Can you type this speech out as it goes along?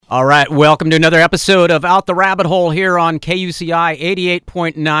All right, welcome to another episode of Out the Rabbit Hole here on KUCI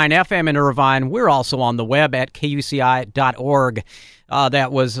 88.9 FM in Irvine. We're also on the web at kuci.org.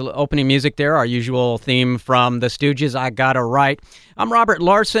 That was opening music there, our usual theme from the Stooges, I Gotta Write. I'm Robert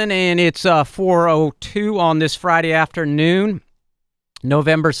Larson, and it's 4:02 on this Friday afternoon,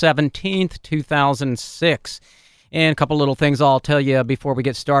 November 17th, 2006. And a couple little things I'll tell you before we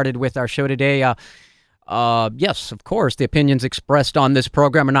get started with our show today. Yes, of course, the opinions expressed on this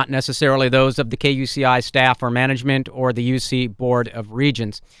program are not necessarily those of the KUCI staff or management or the UC Board of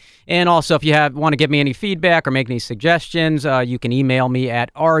Regents. And also, if you want to give me any feedback or make any suggestions, you can email me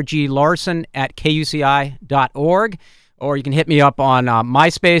at rglarson@kuci.org, or you can hit me up on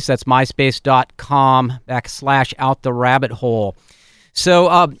MySpace. That's myspace.com/outtherabithole.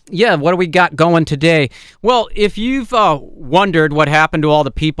 So, what do we got going today? Well, if you've wondered what happened to all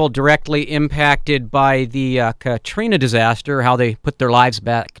the people directly impacted by the Katrina disaster, how they put their lives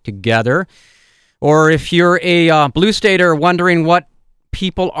back together, or if you're a blue stater wondering what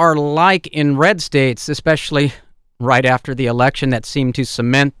people are like in red states, especially right after the election that seemed to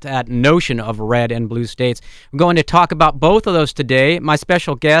cement that notion of red and blue states, we're going to talk about both of those today. My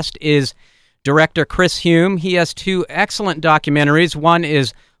special guest is Director Chris Hume. He has two excellent documentaries. One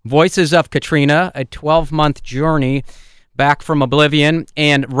is Voices of Katrina, a 12-month journey back from oblivion,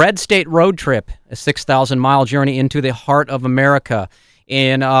 and Red State Road Trip, a 6,000-mile journey into the heart of America.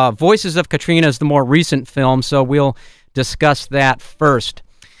 And Voices of Katrina is the more recent film, so we'll discuss that first.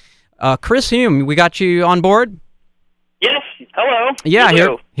 Chris Hume, we got you on board? Yes. Hello. Yeah,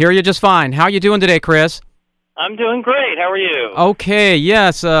 hear you just fine. How are you doing today, Chris? I'm doing great. How are you? Okay,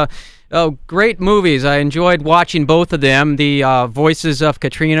 yes. Great movies. I enjoyed watching both of them. The Voices of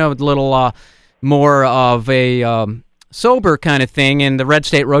Katrina, with a little more of a sober kind of thing, and the Red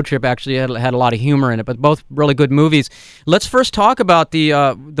State Road Trip actually had a lot of humor in it, but both really good movies. Let's first talk about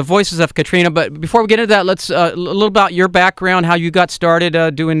the Voices of Katrina, but before we get into that, let's a little about your background, how you got started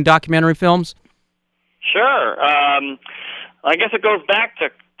doing documentary films. Sure. I guess it goes back to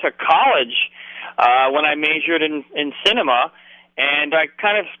college when I majored in cinema. And I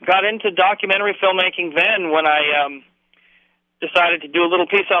kind of got into documentary filmmaking then when I decided to do a little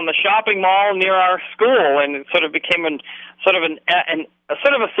piece on the shopping mall near our school, and it sort of became a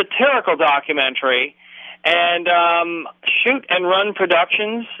satirical documentary. And shoot and run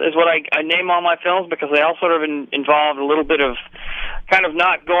productions is what I name all my films, because they all sort of involved a little bit of kind of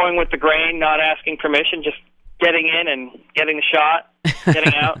not going with the grain, not asking permission, just getting in and getting the shot,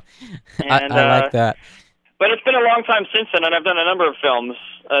 getting out. And, I like that. But it's been a long time since then, and I've done a number of films.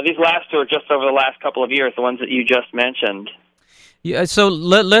 These last two are just over the last couple of years, the ones that you just mentioned. Yeah, so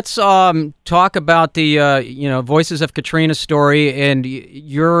let's talk about the Voices of Katrina story, and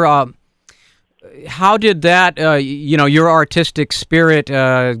your how did that your artistic spirit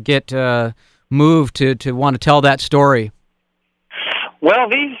get moved to want to tell that story? Well,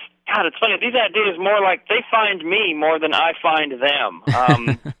 it's funny. These ideas more like they find me more than I find them.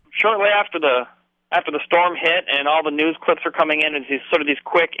 Shortly after the storm hit and all the news clips are coming in, and these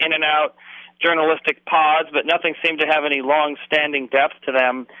quick in and out journalistic pods, but nothing seemed to have any long-standing depth to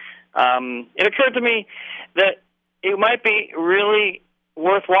them. It occurred to me that it might be really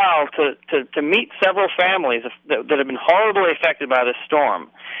worthwhile to meet several families that have been horribly affected by this storm,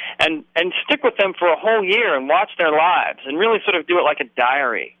 and stick with them for a whole year and watch their lives, and really sort of do it like a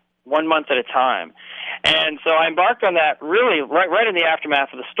diary, 1 month at a time. And so I embarked on that really right in the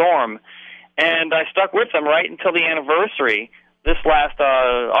aftermath of the storm. And I stuck with them right until the anniversary, this last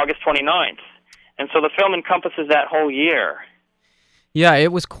August 29th. And so the film encompasses that whole year. Yeah,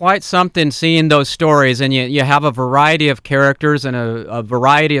 it was quite something seeing those stories, and you have a variety of characters and a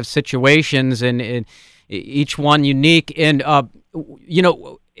variety of situations, and each one unique. And,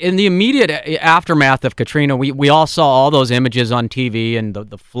 in the immediate aftermath of Katrina, we all saw all those images on TV and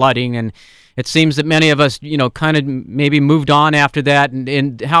the flooding, and it seems that many of us, kind of maybe moved on after that.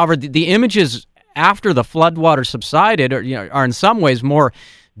 And however, the images after the floodwater subsided are in some ways more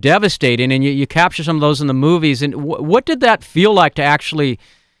devastating. And you capture some of those in the movies. And what did that feel like to actually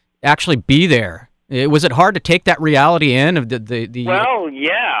be there? Was it hard to take that reality in of the? Well,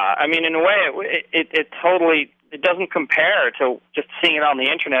 yeah. I mean, in a way, it totally. It doesn't compare to just seeing it on the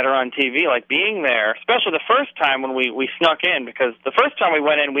internet or on TV, like being there, especially the first time when we snuck in, because the first time we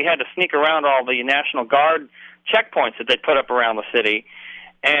went in, we had to sneak around all the National Guard checkpoints that they put up around the city.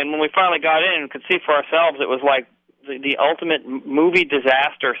 And when we finally got in and could see for ourselves, it was like the ultimate movie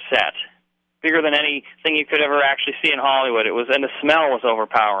disaster set, bigger than anything you could ever actually see in Hollywood. And the smell was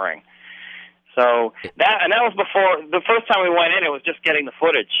overpowering. So that was before the first time we went in. It was just getting the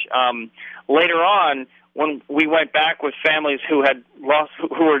footage. Later on, when we went back with families who had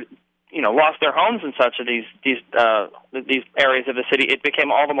who were lost their homes and such of these areas of the city, it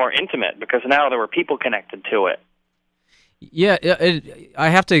became all the more intimate because now there were people connected to it. Yeah, I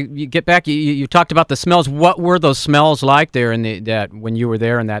have to get back. You talked about the smells. What were those smells like there that when you were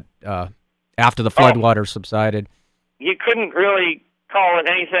there and that after the floodwater subsided? You couldn't really call it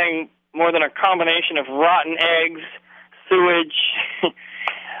anything more than a combination of rotten eggs, sewage,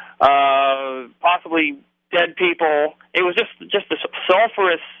 possibly dead people. It was just this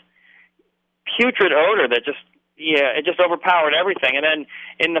sulfurous, putrid odor that it just overpowered everything. And then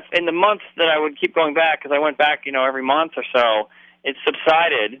in the months that I would keep going back, because I went back, every month or so, it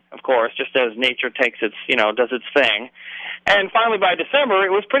subsided, of course, just as nature takes does its thing. And finally, by December,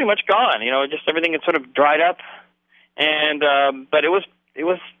 it was pretty much gone. Just everything had sort of dried up. And but it was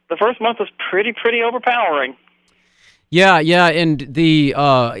the first month was pretty overpowering. Yeah, and the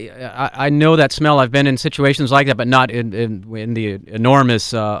I know that smell. I've been in situations like that, but not in the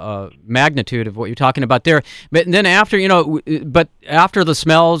enormous magnitude of what you're talking about there. But then after after the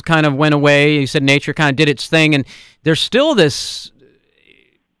smells kind of went away, you said nature kind of did its thing, and there's still this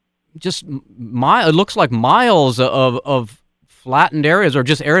it looks like miles of flattened areas or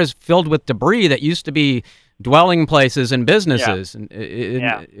just areas filled with debris that used to be dwelling places and businesses.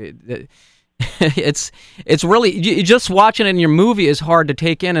 Yeah. And it's really, just watching it in your movie is hard to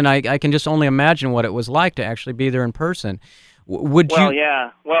take in, and I can just only imagine what it was like to actually be there in person. What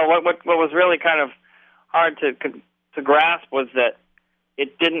was really kind of hard to grasp was that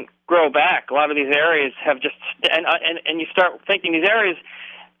it didn't grow back. A lot of these areas have just, and you start thinking these areas,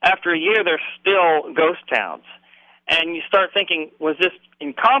 after a year, they're still ghost towns. And you start thinking, was this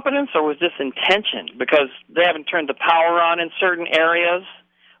incompetence or was this intention? Because they haven't turned the power on in certain areas,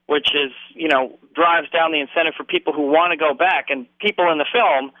 which is, drives down the incentive for people who want to go back. And people in the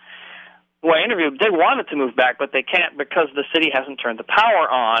film who I interviewed, they wanted to move back, but they can't because the city hasn't turned the power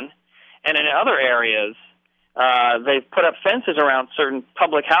on. And in other areas, they've put up fences around certain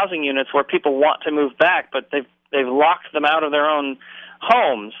public housing units where people want to move back, but they've locked them out of their own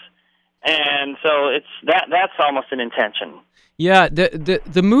homes. And so that's almost an intention. Yeah,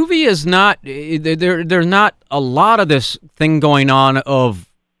 the movie is not there's not a lot of this thing going on of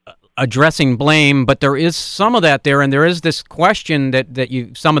addressing blame, but there is some of that there, and there is this question that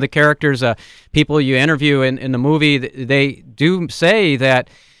some of the characters, people you interview in the movie, they do say that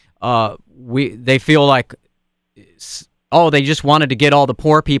they feel like, they just wanted to get all the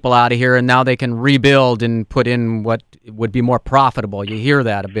poor people out of here, and now they can rebuild and put in what would be more profitable. You hear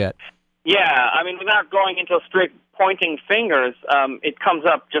that a bit. Yeah, I mean, without going into strict pointing fingers, it comes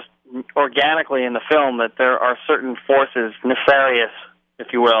up just organically in the film that there are certain forces, nefarious,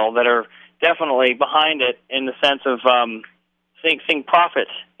 if you will, that are definitely behind it in the sense of seeing profit,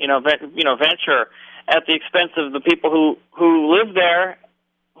 venture at the expense of the people who live there,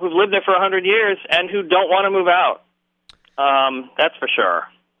 who've lived there for 100 years, and who don't want to move out. That's for sure.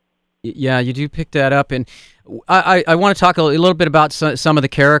 Yeah, you do pick that up, and I want to talk a little bit about some of the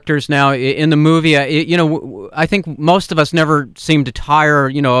characters now in the movie. I think most of us never seem to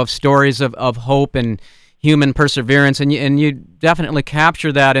tire, of stories of hope and human perseverance, and you definitely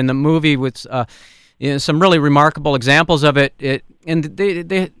capture that in the movie with some really remarkable examples of it. And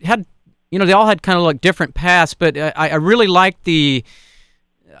they had, they all had kind of like different paths, but I really liked the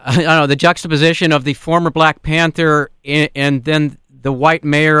juxtaposition of the former Black Panther and then the white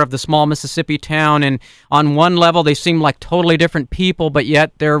mayor of the small Mississippi town. And on one level, they seemed like totally different people, but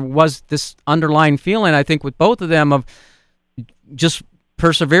yet there was this underlying feeling, I think, with both of them of just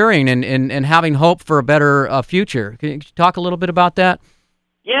persevering and having hope for a better future. Can you talk a little bit about that?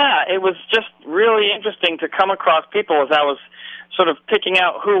 Yeah, it was just really interesting to come across people as I was sort of picking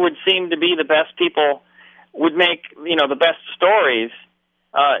out who would seem to be the best people, would make, the best stories.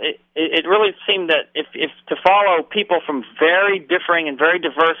 It really seemed that if to follow people from very differing and very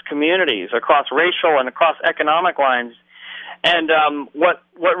diverse communities across racial and across economic lines, and what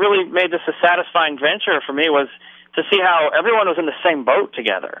really made this a satisfying venture for me was to see how everyone was in the same boat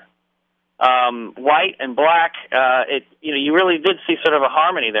together, white and black. You really did see sort of a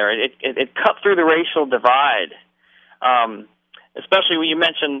harmony there. It cut through the racial divide, especially when you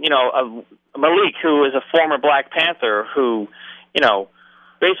mentioned Malik, who is a former Black Panther, who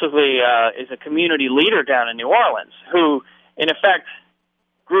basically is a community leader down in New Orleans, who, in effect,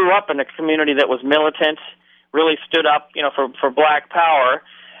 grew up in a community that was militant, really stood up, for black power,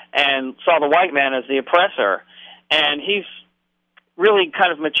 and saw the white man as the oppressor. And he's really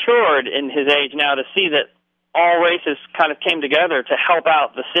kind of matured in his age now to see that all races kind of came together to help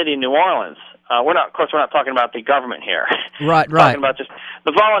out the city of New Orleans. we're not talking about the government here. Right, We're talking about just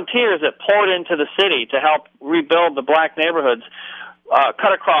the volunteers that poured into the city to help rebuild the black neighborhoods,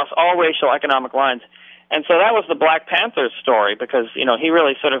 cut across all racial economic lines. And so that was the Black Panther's story, because, you know, he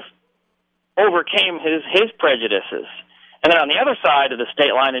really sort of overcame his prejudices. And then on the other side of the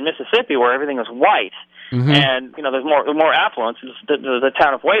state line in Mississippi, where everything was white, and, you know, there's more affluence, is the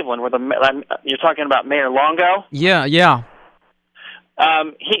town of Waveland, where you're talking about Mayor Longo. Yeah. You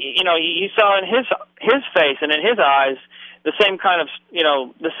saw in his face and in his eyes the same kind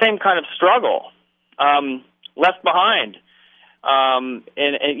of struggle, left behind. And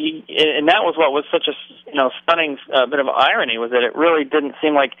that was what was such a stunning bit of irony, was that it really didn't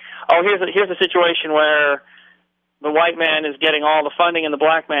seem like, oh, here's a situation where the white man is getting all the funding and the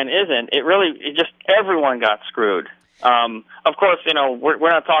black man isn't. It just everyone got screwed. Of course, you know, we're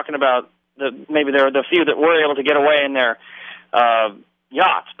not talking about maybe there are the few that were able to get away in their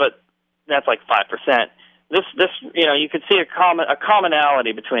yachts, but that's like 5%. This you could see a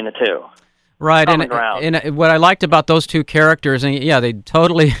commonality between the two. Right, and what I liked about those two characters, and yeah, they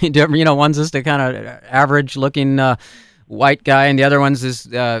totally different. You know, one's just a kind of average-looking white guy, and the other one's this,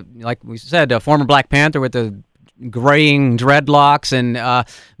 like we said, a former Black Panther with the graying dreadlocks, and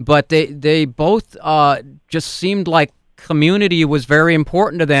but they both just seemed like community was very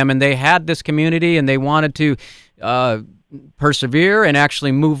important to them, and they had this community, and they wanted to persevere and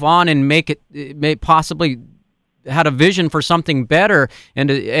actually move on and make possibly had a vision for something better,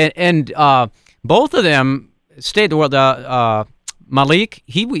 and both of them stayed. Well, Malik,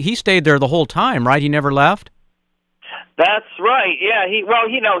 he stayed there the whole time, right? He never left. That's right. Yeah. He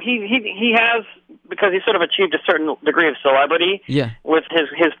has, because he sort of achieved a certain degree of celebrity. Yeah. With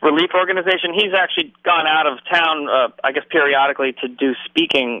his relief organization, he's actually gone out of town, I guess, periodically to do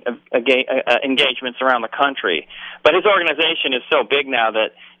speaking engagements around the country. But his organization is so big now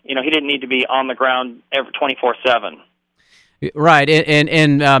that, you know, he didn't need to be on the ground 24/7. Right,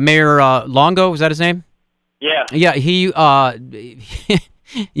 and Mayor Longo, was that his name? Yeah. Yeah, he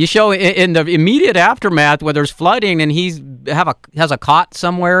you show in the immediate aftermath where there's flooding, and has a cot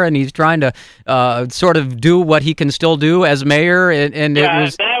somewhere, and he's trying to sort of do what he can still do as mayor, and yeah, it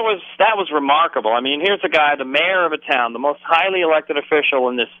was that was remarkable. I mean, here's a guy, the mayor of a town, the most highly elected official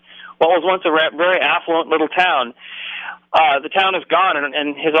in this what was once a very affluent little town. The town is gone,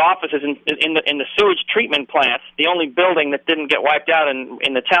 and his office is in the sewage treatment plant, the only building that didn't get wiped out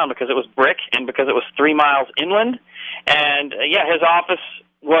in the town because it was brick and because it was 3 miles inland. And his office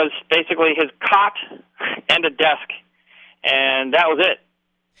was basically his cot and a desk, and that was it.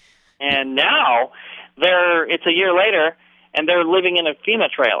 And now it's a year later, and they're living in a FEMA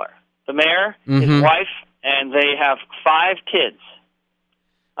trailer. The mayor, his wife, and they have 5 kids.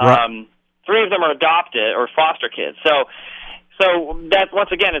 Right. 3 of them are adopted or foster kids. So that,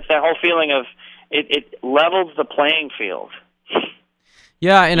 once again, it's that whole feeling of it levels the playing field.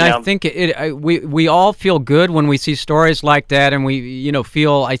 Yeah, and I think we all feel good when we see stories like that, and we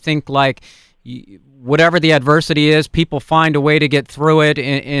feel, I think, like whatever the adversity is, people find a way to get through it,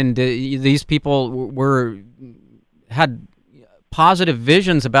 and these people had positive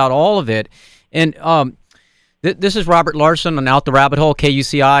visions about all of it. And this is Robert Larson on Out the Rabbit Hole,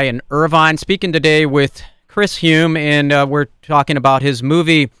 KUCI in Irvine, speaking today with Chris Hume, and we're talking about his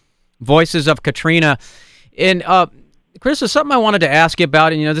movie, Voices of Katrina. And Chris, there's something I wanted to ask you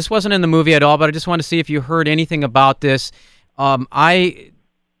about, and this wasn't in the movie at all, but I just wanted to see if you heard anything about this. I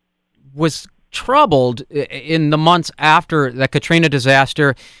was troubled in the months after the Katrina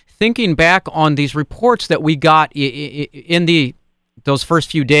disaster, thinking back on these reports that we got in those first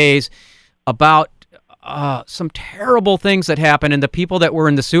few days about some terrible things that happened, and the people that were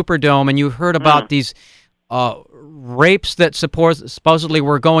in the Superdome, and you heard about these rapes that supposedly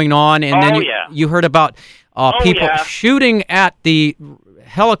were going on, and then you heard about people shooting at the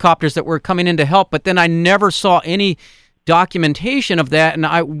helicopters that were coming in to help, but then I never saw any documentation of that. And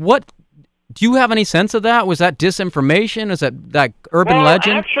do you have any sense of that? Was that disinformation? Is that urban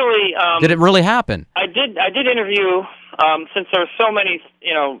legend? Actually, did it really happen? I did interview, since there were so many,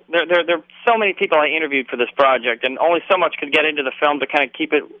 there are so many people I interviewed for this project, and only so much could get into the film to kind of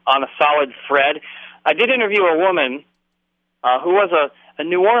keep it on a solid thread. I did interview a woman who was a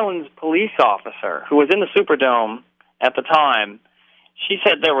New Orleans police officer who was in the Superdome at the time. She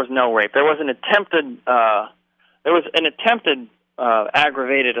said there was no rape. There was an attempted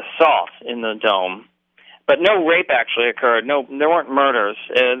aggravated assault in the dome, but no rape actually occurred. No, there weren't murders.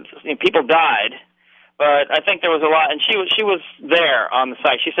 People died, but I think there was a lot. And she was there on the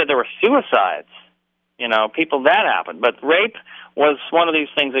site. She said there were suicides. People that happened, but rape was one of these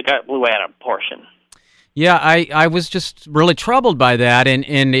things that got blew out of proportion. Yeah, I was just really troubled by that,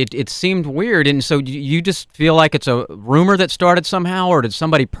 and it seemed weird. And so you just feel like it's a rumor that started somehow, or did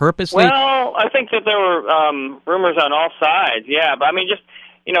somebody purposely? Well, I think that there were rumors on all sides. Yeah, but I mean, just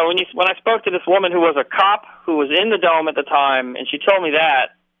when I spoke to this woman who was a cop who was in the dome at the time, and she told me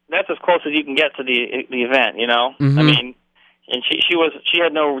that's as close as you can get to the event. Mm-hmm. I mean, and she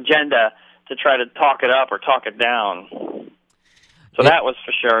had no agenda to try to talk it up or talk it down. So that was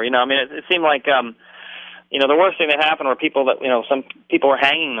for sure. I mean, it seemed like the worst thing that happened were people that some people were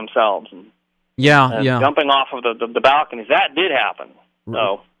hanging themselves and jumping off of the balconies. That did happen.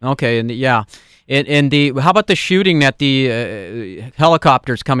 So okay, and and the how about the shooting that the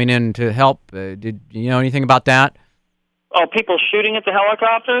helicopters coming in to help? Did you know anything about that? Oh, people shooting at the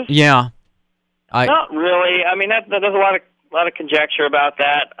helicopters? Yeah, not really. I mean, there's a lot of conjecture about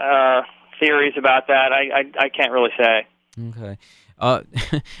that, theories about that. I can't really say. Okay.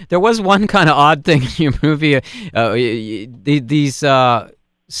 There was one kind of odd thing in your movie. These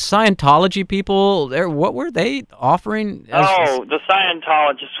Scientology people, what were they offering? The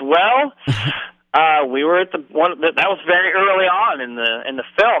Scientologists. Well, we were at the one that was very early on in the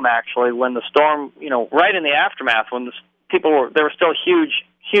film, actually, when the storm, right in the aftermath, when there were still huge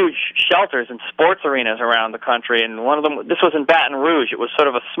shelters and sports arenas around the country, and one of them, this was in Baton Rouge. It was sort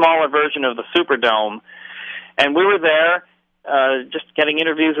of a smaller version of the Superdome, and we were there. Just getting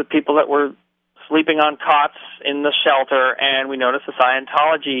interviews with people that were sleeping on cots in the shelter, and we noticed a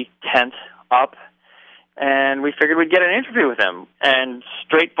Scientology tent up, and we figured we'd get an interview with him. And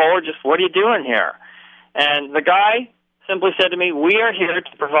straightforward, just, what are you doing here? And the guy simply said to me, we are here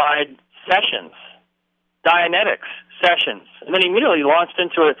to provide sessions, Dianetics sessions. And then he immediately launched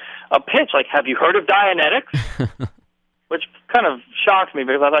into a pitch, like, have you heard of Dianetics? Which kind of shocked me,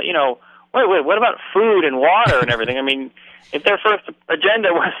 because I thought, wait, what about food and water and everything? I mean, if their first agenda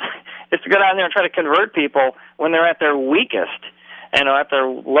is to go down there and try to convert people when they're at their weakest, at their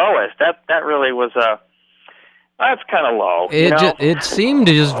lowest, that really was that's kind of low. It seemed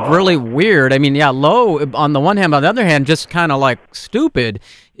just really weird. I mean, yeah, low on the one hand, on the other hand, just kind of like stupid.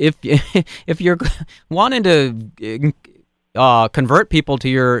 If you're wanting to convert people to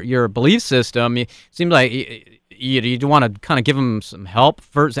your belief system, it seems like you want to kind of give them some help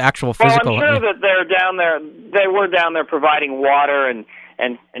for actual physical. Well, I'm sure that they're down there. They were down there providing water and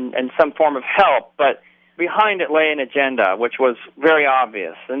some form of help, but behind it lay an agenda, which was very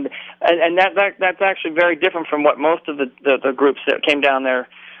obvious, and that's actually very different from what most of the groups that came down there.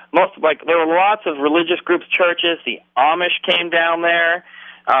 There were lots of religious groups, churches. The Amish came down there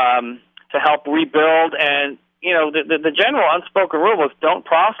to help rebuild, and the general unspoken rule was don't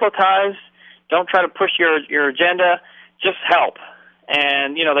proselytize. Don't try to push your agenda. Just help.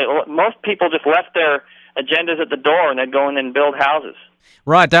 And most people just left their agendas at the door, and they'd go in and build houses.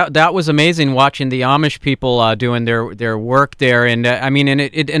 Right. That was amazing watching the Amish people doing their work there. And I mean,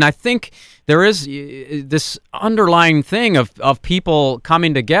 and I think there is this underlying thing of people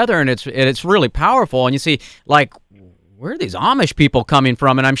coming together, and it's really powerful. And you see, like, where are these Amish people coming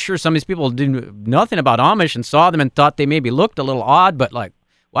from? And I'm sure some of these people knew nothing about Amish and saw them and thought they maybe looked a little odd, but like,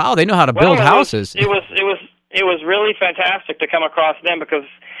 wow, they know how to build houses. It was really fantastic to come across them, because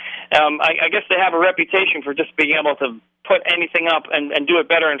I guess they have a reputation for just being able to put anything up and do it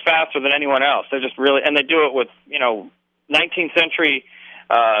better and faster than anyone else. They're just really, and they do it with 19th century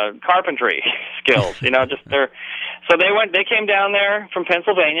carpentry skills. So they came down there from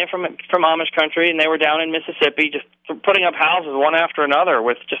Pennsylvania, from Amish country, and they were down in Mississippi, just putting up houses one after another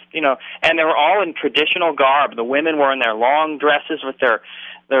with just and they were all in traditional garb. The women were in their long dresses with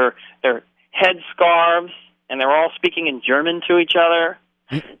their head scarves, and they were all speaking in German to each other.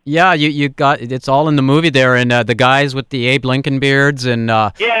 Yeah, you got it's all in the movie there, and the guys with the Abe Lincoln beards, and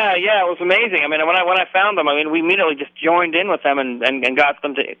yeah, it was amazing. I mean, when I found them, we immediately just joined in with them and got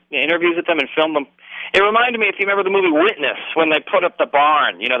them to interviews with them and filmed them. It reminded me, if you remember the movie Witness, when they put up the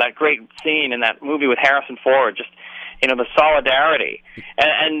barn, that great scene in that movie with Harrison Ford, just the solidarity,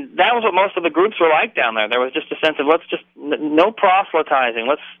 and that was what most of the groups were like down there. There was just a sense of no proselytizing.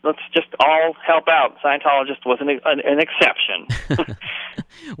 Let's just all help out. Scientologist was an exception.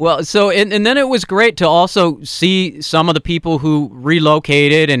 Well, so and then it was great to also see some of the people who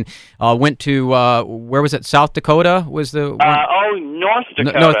relocated and went to where was it? South Dakota was the one? North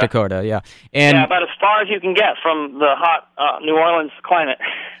Dakota. North Dakota, yeah, and about as far as you can get from the hot New Orleans climate.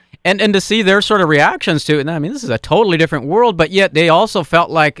 And to see their sort of reactions to it, and I mean, this is a totally different world, but yet they also felt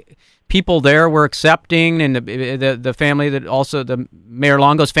like people there were accepting, and the family that also, the Mayor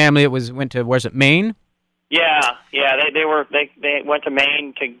Longo's family, went to, where's it, Maine? Yeah, they went to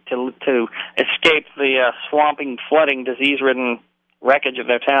Maine to escape the swamping, flooding, disease-ridden wreckage of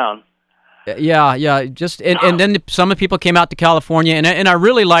their town. Yeah. Just and then some of the people came out to California, and I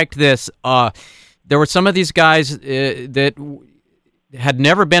really liked this. There were some of these guys that had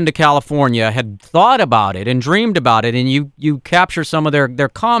never been to California, had thought about it and dreamed about it, and you capture some of their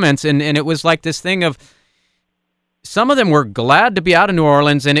comments, and it was like this thing of some of them were glad to be out of New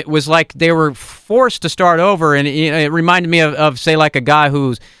Orleans, and it was like they were forced to start over, and it reminded me of say, like a guy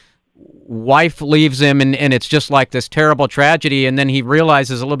whose wife leaves him, and it's just like this terrible tragedy, and then he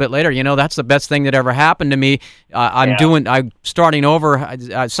realizes a little bit later, that's the best thing that ever happened to me. I'm starting over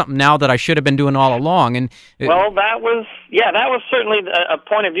something now that I should have been doing all along. And that was certainly a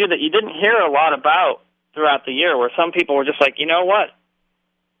point of view that you didn't hear a lot about throughout the year, where some people were just like, you know what?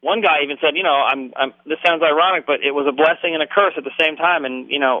 One guy even said, this sounds ironic, but it was a blessing and a curse at the same time, and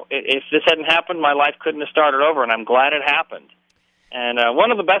if this hadn't happened, my life couldn't have started over, and I'm glad it happened. And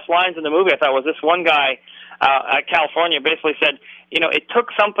one of the best lines in the movie, I thought, was this one guy at California basically said, it took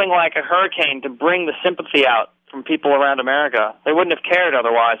something like a hurricane to bring the sympathy out from people around America. They wouldn't have cared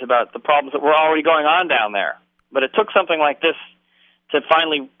otherwise about the problems that were already going on down there. But it took something like this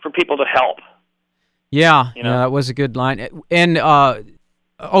for people to help. Yeah, that was a good line. And,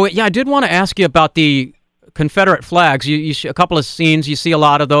 I did want to ask you about the Confederate flags. A couple of scenes, you see a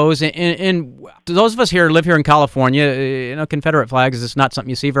lot of those, and those of us here live here in California, Confederate flags is not something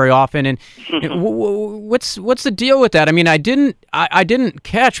you see very often. And what's the deal with that? I mean, I didn't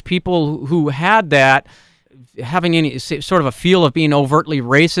catch people who had that having any sort of a feel of being overtly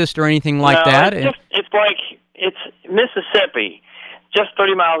racist or anything like that. It's Mississippi, just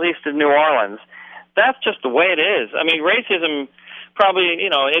 30 miles east of New Orleans. That's just the way it is. I mean, racism probably,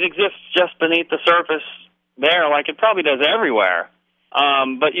 it exists just beneath the surface there, like it probably does everywhere.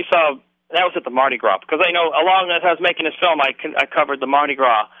 But you saw, that was at the Mardi Gras, because I know along as I was making this film, I covered the Mardi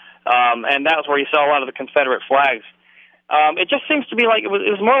Gras, and that was where you saw a lot of the Confederate flags. It just seems to be like it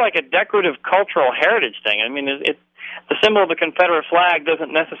was more like a decorative cultural heritage thing. I mean, the symbol of the Confederate flag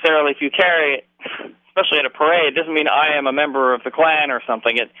doesn't necessarily, if you carry it, especially at a parade, doesn't mean I am a member of the Klan or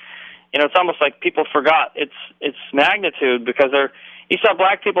something. It's almost like people forgot its magnitude, because you saw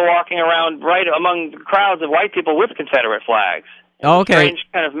black people walking around right among crowds of white people with Confederate flags. Okay. Strange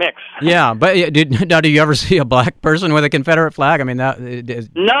kind of mix. Yeah, but do you ever see a black person with a Confederate flag? I mean, that is...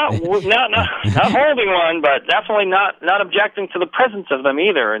 not holding one, but definitely not objecting to the presence of them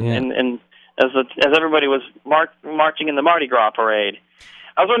either. And as everybody was marching in the Mardi Gras parade,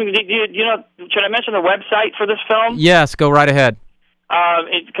 I was wondering, should I mention the website for this film? Yes, go right ahead.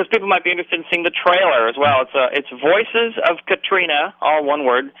 Because people might be interested in seeing the trailer as well. It's Voices of Katrina, all one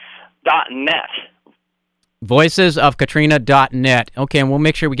word, .net. Voicesofkatrina.net. Okay, and we'll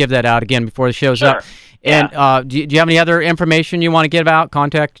make sure we give that out again before the show's up. Yeah. And do you have any other information you want to give out?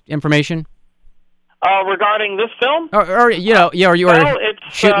 Contact information? Regarding this film? Or you are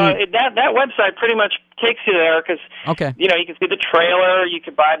shooting... that website pretty much takes you there, because you can see the trailer, you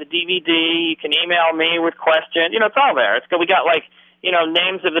can buy the DVD, you can email me with questions. It's all there. We got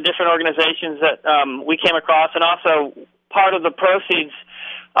names of the different organizations that we came across, and also part of the proceeds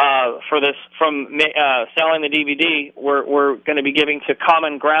for this from selling the DVD, we're going to be giving to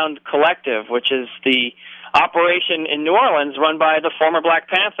Common Ground Collective, which is the operation in New Orleans run by the former Black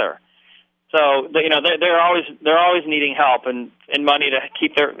Panther. So they're always needing help and money to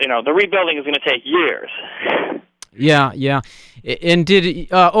keep the rebuilding is going to take years. Yeah. And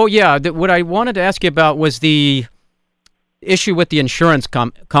what I wanted to ask you about was the issue with the insurance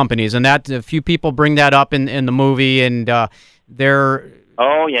companies, and that a few people bring that up in the movie, and there.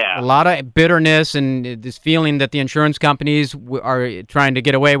 Oh yeah, a lot of bitterness and this feeling that the insurance companies are trying to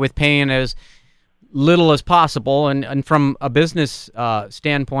get away with paying as little as possible, and from a business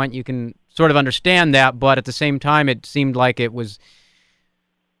standpoint, you can sort of understand that, but at the same time, it seemed like it was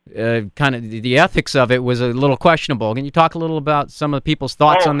kind of the ethics of it was a little questionable. Can you talk a little about some of the people's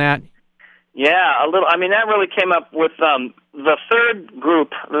thoughts on that? Yeah, a little. I mean, that really came up with the third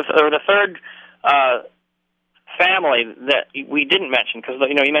group, or the third family that we didn't mention, because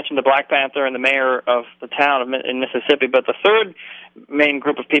you mentioned the Black Panther and the mayor of the town in Mississippi, but the third main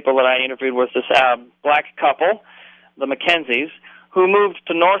group of people that I interviewed was this black couple, the Mackenzies, who moved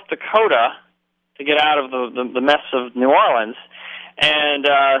to North Dakota to get out of the mess of New Orleans, and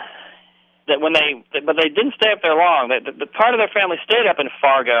but they didn't stay up there long. The part of their family stayed up in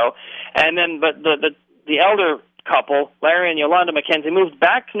Fargo, and then the elder couple, Larry and Yolanda Mackenzie, moved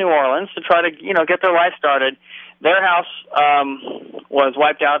back to New Orleans to try to get their life started. Their house was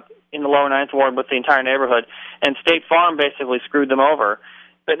wiped out in the lower Ninth Ward with the entire neighborhood, and State Farm basically screwed them over.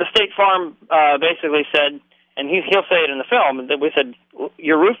 But the State Farm basically said, and he'll say it in the film, that we said,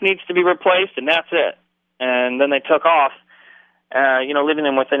 your roof needs to be replaced, and that's it. And then they took off. leaving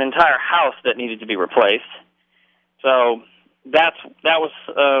them with an entire house that needed to be replaced. So that was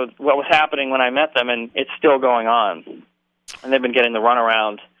what was happening when I met them, and it's still going on. And they've been getting the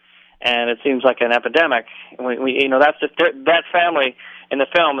runaround, and it seems like an epidemic. That's just that family in the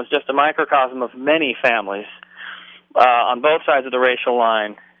film is just a microcosm of many families on both sides of the racial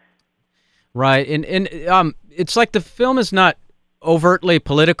line. Right, and it's like the film is not overtly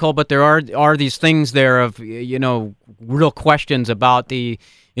political, but there are these things there of real questions about the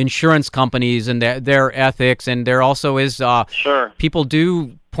insurance companies and their ethics, and there also is sure, people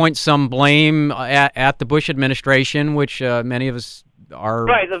do point some blame at the Bush administration, which many of us are.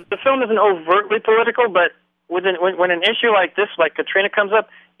 Right, the film isn't overtly political, but when an issue like this, like Katrina, comes up,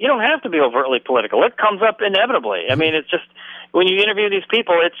 you don't have to be overtly political. It comes up inevitably. I mean, it's just when you interview these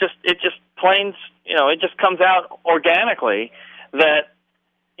people, it just comes out organically that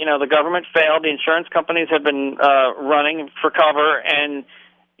the government failed, the insurance companies have been running for cover, and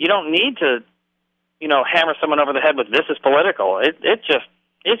you don't need to hammer someone over the head with this is political. It's just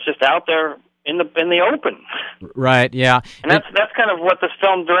out there in the open. Right. Yeah. And that's kind of what this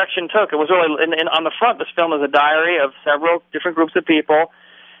film direction took. It was really on the front. This film is a diary of several different groups of people,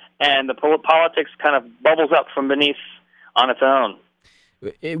 and the politics kind of bubbles up from beneath on its own.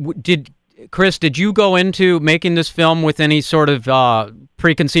 Chris, did you go into making this film with any sort of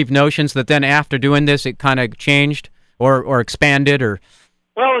preconceived notions that then after doing this it kind of changed or expanded or?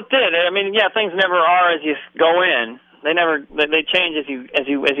 Well, it did. I mean, yeah, things never are as you go in. They change as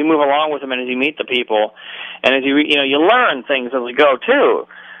you move along with them and as you meet the people, and as you learn things as we go too.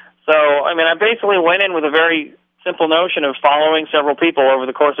 So, I mean, I basically went in with a very simple notion of following several people over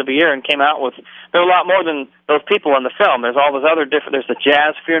the course of a year, and came out with there are a lot more than those people in the film. There's all those other different. There's the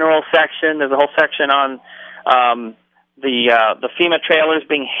jazz funeral section. There's a whole section on the FEMA trailers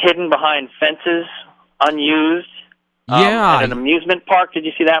being hidden behind fences, unused. At an amusement park. Did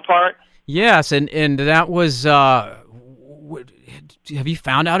you see that part? Yes, and that was. Have you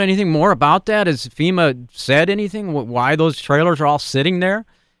found out anything more about that? Has FEMA said anything? Why those trailers are all sitting there?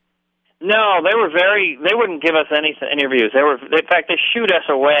 No, they wouldn't give us any interviews. In fact, they shoot us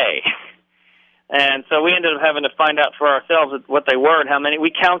away. And so we ended up having to find out for ourselves what they were and how many.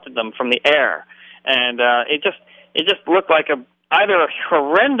 We counted them from the air. And it just looked like either a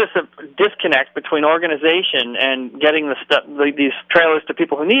horrendous disconnect between organization and getting these trailers to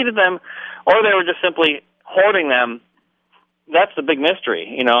people who needed them, or they were just simply hoarding them. That's the big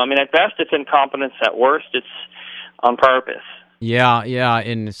mystery. I mean, at best it's incompetence. At worst, it's on purpose. Yeah,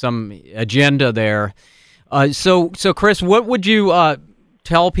 in some agenda there. So Chris, what would you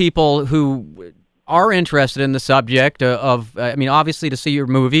tell people who are interested in the subject of? I mean, obviously to see your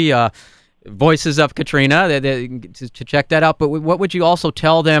movie, Voices of Katrina, to check that out. But what would you also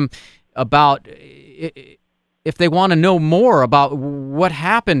tell them about if they want to know more about what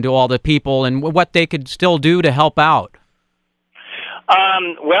happened to all the people and what they could still do to help out?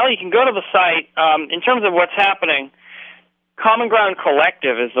 Well, you can go to the site. In terms of what's happening, Common Ground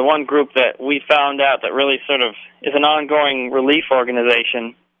Collective is the one group that we found out that really sort of is an ongoing relief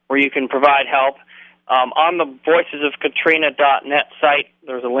organization where you can provide help. On the voicesofkatrina.net site,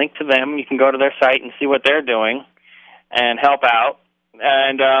 there's a link to them. You can go to their site and see what they're doing and help out.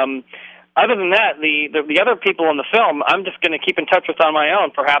 And other than that, the other people in the film, I'm just going to keep in touch with on my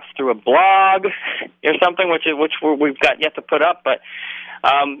own, perhaps through a blog or something, which we've got yet to put up. But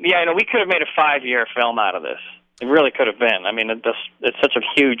we could have made a 5-year film out of this. It really could have been. I mean, it's such a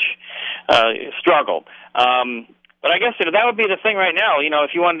huge struggle. But I guess that would be the thing right now.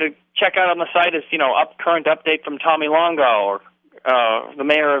 If you wanted to check out on the site is current update from Tommy Longo or the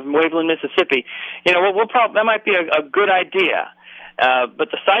mayor of Waveland, Mississippi. That might be a good idea.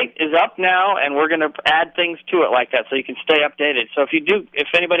 But the site is up now, and we're going to add things to it like that, so you can stay updated. So if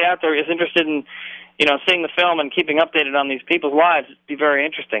anybody out there is interested in seeing the film and keeping updated on these people's lives, it'd be very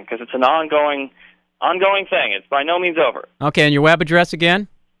interesting because it's an ongoing thing. It's by no means over. Okay, and your web address again?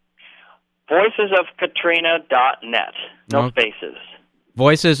 voicesofkatrina.net. No spaces.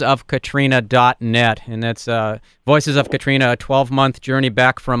 voicesofkatrina.net, and that's Voices of Katrina, a 12-month journey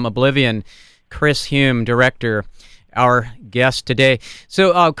back from oblivion. Chris Hume, director, our guest today.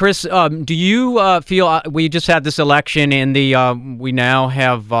 So, Chris, do you feel we just had this election and we now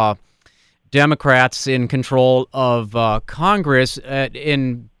have Democrats in control of Congress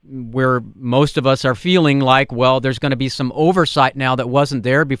where most of us are feeling like, well, there's going to be some oversight now that wasn't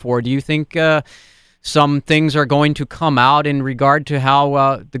there before. Do you think some things are going to come out in regard to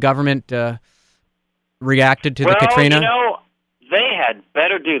how the government reacted to the Katrina? They had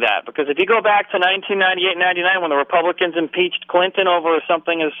better do that, because if you go back to 1998-99 when the Republicans impeached Clinton over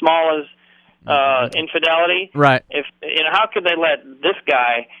something as small as infidelity. Right. If how could they let this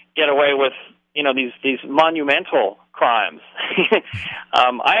guy get away with these monumental crimes?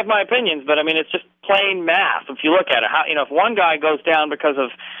 I have my opinions, but I mean it's just plain math. If you look at it, if one guy goes down because of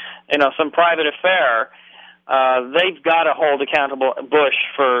some private affair, they've got to hold accountable Bush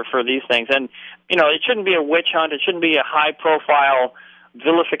for these things. And it shouldn't be a witch hunt. It shouldn't be a high profile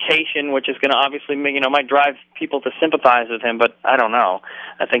vilification, which is going to obviously might drive people to sympathize with him. But I don't know.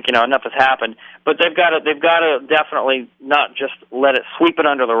 I think enough has happened. But they've got to definitely not just let it sweep it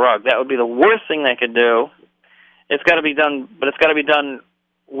under the rug. That would be the worst thing they could do. It's got to be done, but it's got to be done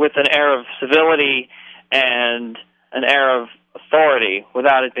with an air of civility and an air of authority,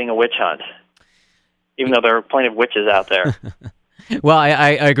 without it being a witch hunt. Even though there are plenty of witches out there. Well,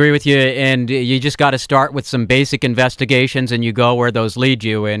 I agree with you, and you just got to start with some basic investigations, and you go where those lead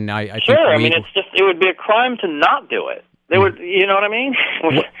you. And I sure. think it would be a crime to not do it. They would, you know what I mean?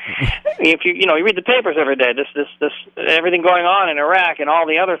 If you read the papers every day, this everything going on in Iraq and all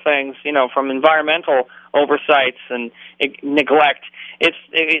the other things, from environmental oversights and neglect.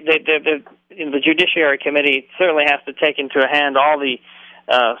 The Judiciary Committee certainly has to take into hand all the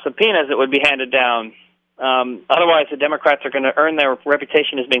subpoenas that would be handed down. Otherwise, the Democrats are going to earn their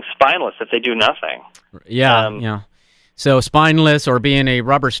reputation as being spineless if they do nothing. Yeah. So spineless or being a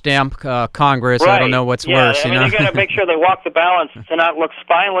rubber stamp Congress, right. I don't know what's worse. They got to make sure they walk the balance to not look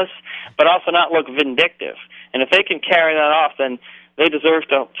spineless, but also not look vindictive. And if they can carry that off, then they deserve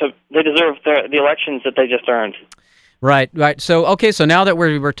the elections that they just earned. Right. So now that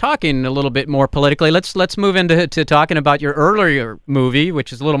we're talking a little bit more politically, let's move into talking about your earlier movie,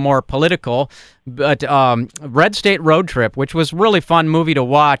 which is a little more political, but Red State Road Trip, which was a really fun movie to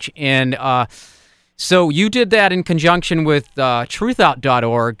watch. And so you did that in conjunction with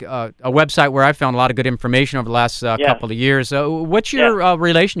truthout.org, a website where I found a lot of good information over the last couple of years. What's your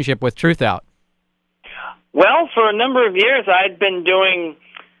relationship with Truthout? Well, for a number of years, I'd been doing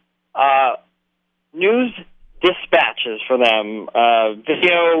news dispatches for them,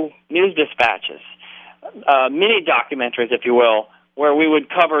 video news dispatches, mini documentaries, if you will, where we would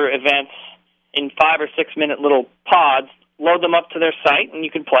cover events in 5 or 6 minute little pods, load them up to their site, and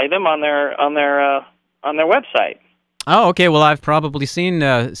you can play them on their website. Oh, okay. Well, I've probably seen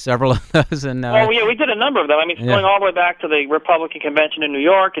several of those. And we did a number of them. I mean, going all the way back to the Republican convention in New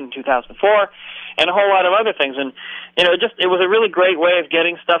York in 2004, and a whole lot of other things. And it was a really great way of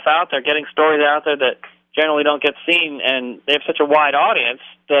getting stuff out there, getting stories out there that generally don't get seen, and they have such a wide audience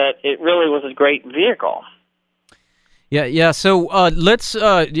that it really was a great vehicle. Yeah. So let's.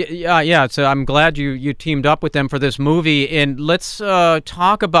 So I'm glad you teamed up with them for this movie, and let's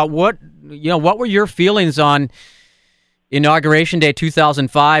talk about what were your feelings on Inauguration Day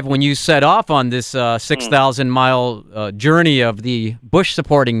 2005 when you set off on this 6,000-mile journey of the Bush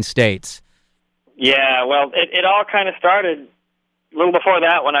supporting states. Yeah. Well, it all kind of started a little before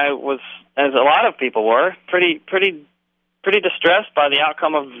that, when I was, as a lot of people were, pretty distressed by the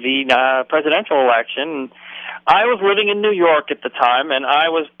outcome of the presidential election. I was living in New York at the time, and I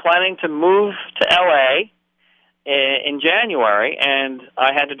was planning to move to L.A. in January, and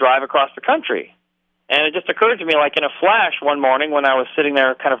I had to drive across the country. And it just occurred to me, like in a flash one morning when I was sitting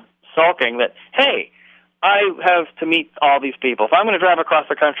there kind of sulking, that, hey, I have to meet all these people. If I'm going to drive across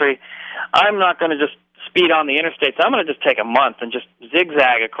the country, I'm not going to just speed on the interstates. I'm going to just take a month and just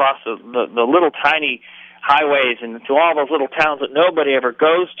zigzag across the little tiny highways and to all those little towns that nobody ever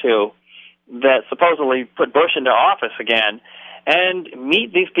goes to, that supposedly put Bush into office again, and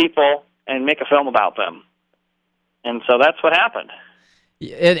meet these people and make a film about them. And so that's what happened.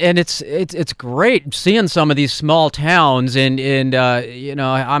 And it's great seeing some of these small towns, and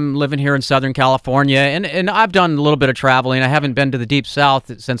I'm living here in Southern California, and I've done a little bit of traveling. I haven't been to the Deep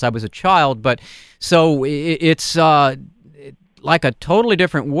South since I was a child, but so it's like a totally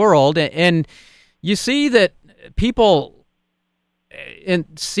different world, and you see that people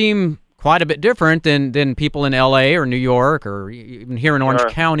seem quite a bit different than people in L.A. or New York or even here in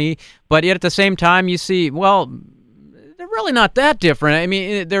Orange County, but yet at the same time you see, well, they're really not that different. I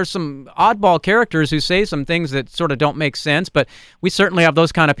mean, there's some oddball characters who say some things that sort of don't make sense, but we certainly have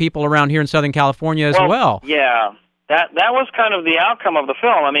those kind of people around here in Southern California as well. Yeah, that was kind of the outcome of the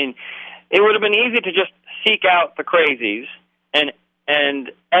film. I mean, it would have been easy to just seek out the crazies and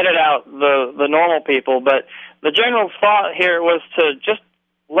edit out the normal people, but the general thought here was to just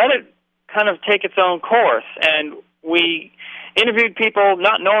let it kind of take its own course, and we interviewed people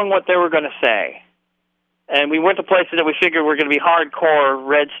not knowing what they were going to say. And we went to places that we figured were going to be hardcore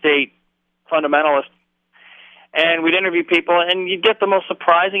red state fundamentalists. And we'd interview people, and you'd get the most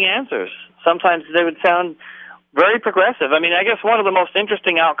surprising answers. Sometimes they would sound very progressive. I mean, I guess one of the most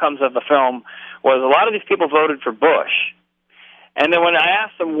interesting outcomes of the film was a lot of these people voted for Bush. And then when I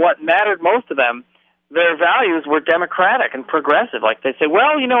asked them what mattered most to them, their values were democratic and progressive. Like they say,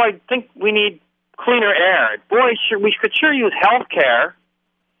 well, I think we need cleaner air. Boy, we could sure use health care.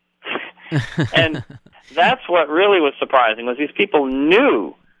 And that's what really was surprising, was these people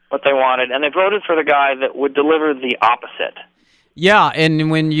knew what they wanted, and they voted for the guy that would deliver the opposite. Yeah,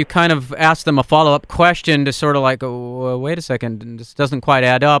 and when you kind of ask them a follow-up question to sort of like, oh, wait a second, this doesn't quite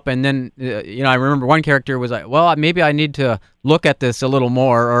add up, and then, I remember one character was like, well, maybe I need to look at this a little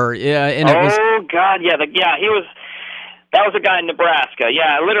more, or, and it was... Oh, God, yeah, that was a guy in Nebraska.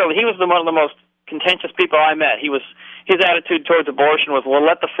 Yeah, literally, he was one of the most contentious people I met. His attitude towards abortion was, well,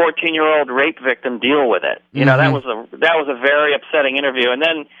 let the 14-year-old rape victim deal with it. That was a very upsetting interview. And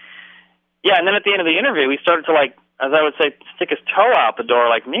then at the end of the interview, he started to, like, as I would say, stick his toe out the door,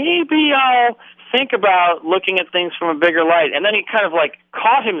 like, maybe I'll think about looking at things from a bigger light. And then he kind of, like,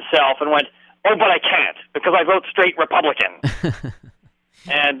 caught himself and went, oh, but I can't, because I vote straight Republican.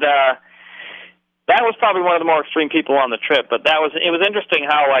 And that was probably one of the more extreme people on the trip. But it was interesting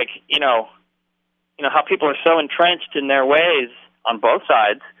how, like, how people are so entrenched in their ways on both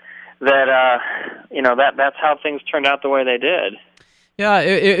sides that, that's how things turned out the way they did. Yeah,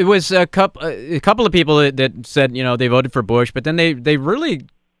 it was a couple of people that said, they voted for Bush, but then they really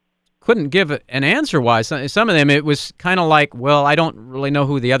couldn't give an answer why. Some of them, it was kind of like, well, I don't really know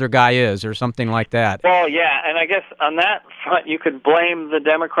who the other guy is, or something like that. Well, yeah, and I guess on that front, you could blame the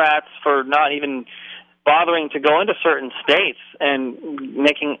Democrats for not even bothering to go into certain states and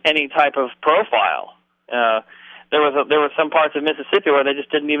making any type of profile. There were some parts of Mississippi where they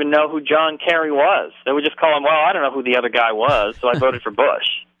just didn't even know who John Kerry was. They would just call him, well, I don't know who the other guy was, so I voted for Bush.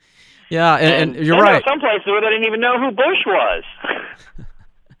 Yeah, and you're right. right. There were some places where they didn't even know who Bush was.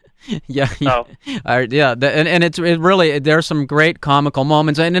 Yeah, and it really, there's some great comical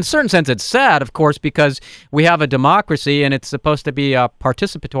moments, and in a certain sense it's sad, of course, because we have a democracy and it's supposed to be a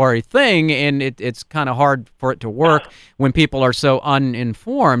participatory thing, and it's kind of hard for it to work when people are so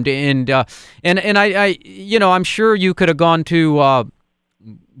uninformed, and I I'm sure you could have gone to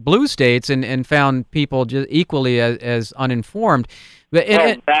blue states and found people just equally as uninformed.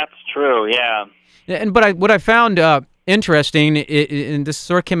 That's true, yeah. But what I found interesting, and this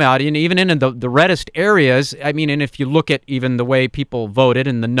sort of came out, and even in the reddest areas, I mean, and if you look at even the way people voted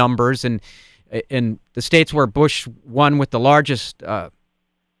and the numbers, and in the states where Bush won with the largest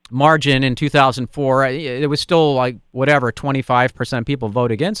margin in 2004, it was still like, 25% people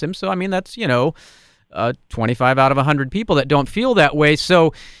vote against him. So, I mean, that's, 25 out of 100 people that don't feel that way.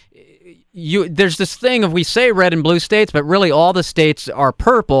 So there's this thing of, we say red and blue states, but really all the states are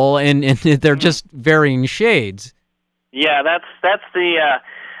purple, and they're just varying shades. Yeah, that's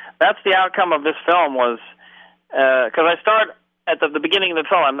the outcome of this film, was because I start at the beginning of the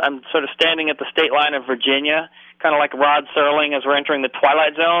film. I'm sort of standing at the state line of Virginia, kind of like Rod Serling as we're entering the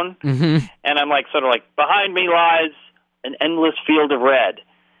Twilight Zone, and I'm like sort of like, behind me lies an endless field of red.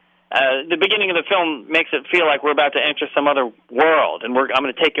 The beginning of the film makes it feel like we're about to enter some other world, and I'm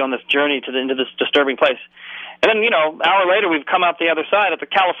going to take you on this journey into this disturbing place. And then, an hour later, we've come out the other side at the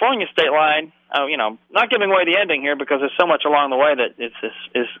California state line. Not giving away the ending here, because there's so much along the way that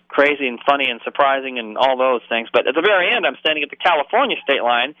is crazy and funny and surprising and all those things. But at the very end, I'm standing at the California state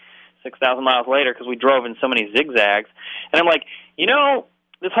line, 6,000 miles later, because we drove in so many zigzags. And I'm like,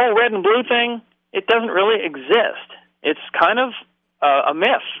 this whole red and blue thing, it doesn't really exist. It's kind of a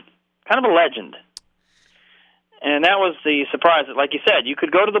myth, kind of a legend. And that was the surprise. Like you said, you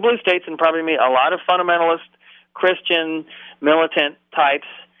could go to the blue states and probably meet a lot of fundamentalist, Christian, militant types,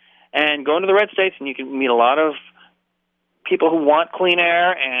 and go into the red states and you can meet a lot of people who want clean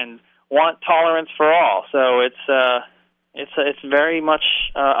air and want tolerance for all. So it's very much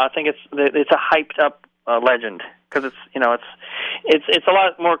I think it's a hyped up legend, because it's a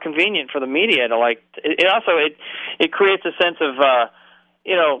lot more convenient for the media to like. It creates a sense of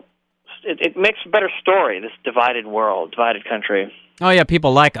it makes a better story, this divided world, divided country. Oh yeah,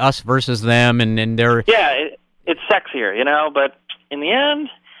 people like us versus them, and they're it's sexier, but in the end,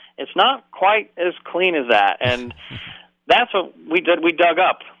 it's not quite as clean as that, and that's what we did. We dug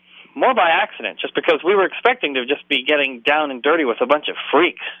up more by accident, just because we were expecting to just be getting down and dirty with a bunch of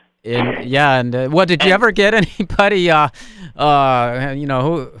freaks. And what, did you ever get anybody?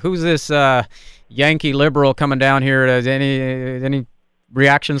 Who's this Yankee liberal coming down here? Any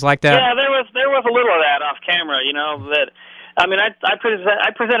reactions like that? Yeah, there was a little of that off camera. That. I mean, I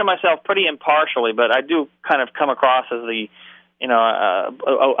presented myself pretty impartially, but I do kind of come across as the,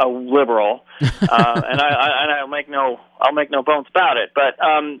 a liberal, and I'll make no bones about it. But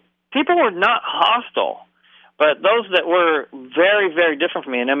people were not hostile, but those that were very, very different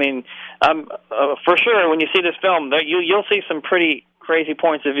from me. And I mean, for sure, when you see this film, you'll see some pretty crazy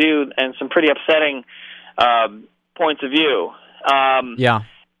points of view and some pretty upsetting points of view. Yeah.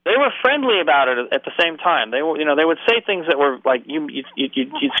 They were friendly about it at the same time. They were, they would say things that were like you'd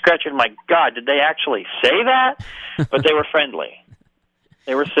scratch your, my God, did they actually say that? But they were friendly.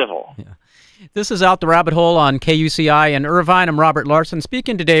 They were civil. Yeah. This is Out the Rabbit Hole on KUCI in Irvine. I'm Robert Larson,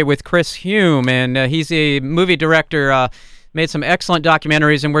 speaking today with Chris Hume, and he's a movie director, made some excellent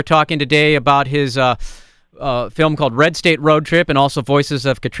documentaries, and we're talking today about his film called Red State Road Trip and also Voices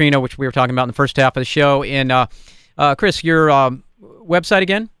of Katrina, which we were talking about in the first half of the show. And Chris, your website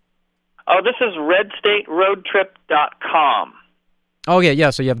again? Oh, this is redstateroadtrip.com. Oh, yeah.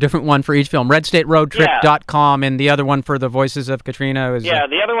 So you have a different one for each film. redstateroadtrip.com, and the other one for the Voices of Katrina is... Yeah,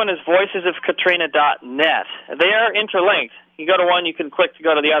 the other one is voicesofkatrina.net. They are interlinked. You go to one, you can click to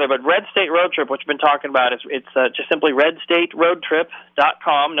go to the other. But Red State Road Trip, which we've been talking about, it's just simply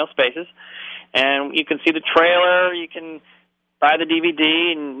redstateroadtrip.com, no spaces. And you can see the trailer, you can buy the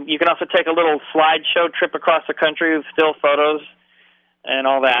DVD, and you can also take a little slideshow trip across the country with still photos and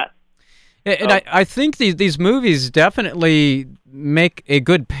all that. And I think these movies definitely make a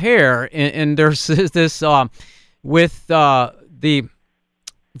good pair. And there's this with the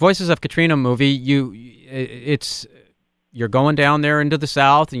Voices of Katrina movie. You're going down there into the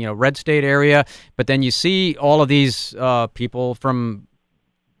South, Red State area, but then you see all of these people from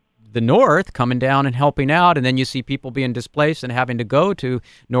the North coming down and helping out, and then you see people being displaced and having to go to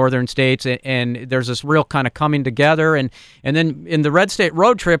northern states, and there's this real kind of coming together, and then in the Red State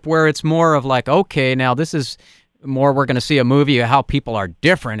Road Trip, where it's more of like, okay, now this is more, we're going to see a movie of how people are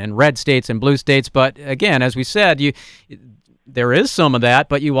different in red states and blue states, but again, as we said, there is some of that,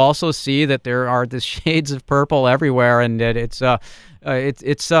 but you also see that there are the shades of purple everywhere, and that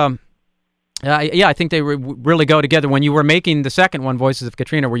I think they really go together. When you were making the second one, Voices of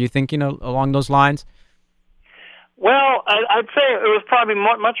Katrina, were you thinking along those lines? Well, I'd say it was probably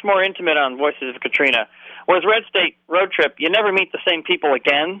much more intimate on Voices of Katrina. Whereas Red State Road Trip, you never meet the same people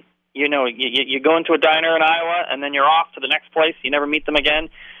again. You go into a diner in Iowa, and then you're off to the next place. You never meet them again.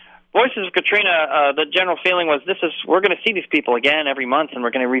 Voices of Katrina, the general feeling was we're going to see these people again every month, and we're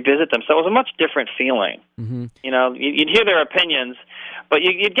going to revisit them. So it was a much different feeling. Mm-hmm. You'd hear their opinions, but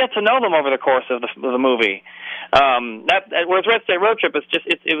you'd get to know them over the course of the movie. Whereas Red State Road Trip,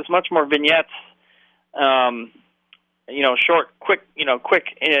 it was much more vignettes, short, quick,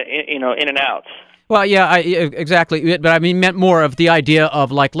 in and outs. Well, yeah, exactly. But I meant more of the idea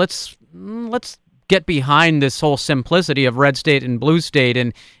of like let's get behind this whole simplicity of red state and blue state,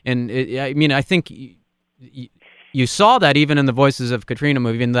 and I think you saw that even in the Voices of Katrina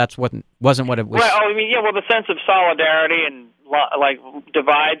movie, and that's wasn't what it was. Well, the sense of solidarity and like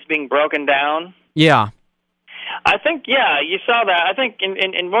divides being broken down. Yeah, I think you saw that. I think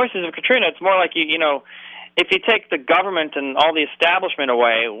in Voices of Katrina, it's more like if you take the government and all the establishment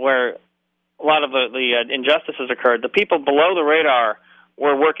away, where a lot of the injustices occurred, the people below the radar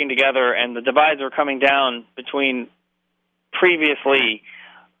were working together, and the divides were coming down between previously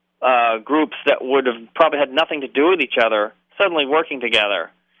groups that would have probably had nothing to do with each other, suddenly working together.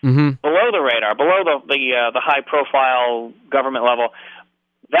 Mm-hmm. Below the radar, below the high-profile government level,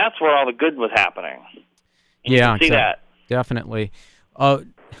 that's where all the good was happening. And you can see that. Definitely.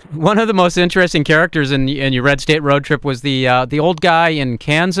 One of the most interesting characters in your Red State Road Trip was the old guy in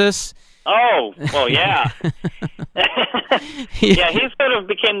Kansas. Oh, well, yeah. Yeah, he sort of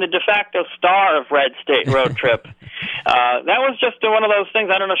became the de facto star of Red State Road Trip. That was just one of those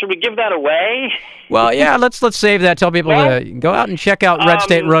things. I don't know. Should we give that away? Well, yeah. Let's save that. Tell people to go out and check out Red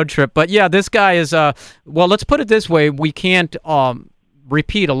State Road Trip. But yeah, this guy is. Let's put it this way: we can't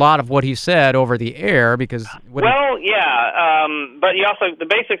repeat a lot of what he said over the air because. But you also the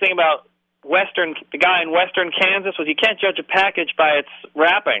basic thing about the guy in Western Kansas was you can't judge a package by its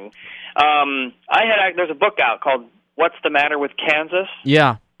wrapping. There's a book out called "What's the Matter with Kansas?"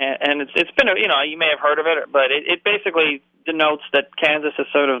 Yeah, and it's been you may have heard of it, but it basically denotes that Kansas is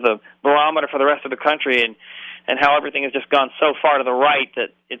sort of the barometer for the rest of the country, and how everything has just gone so far to the right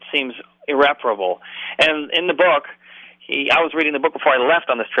that it seems irreparable. And in the book, I was reading the book before I left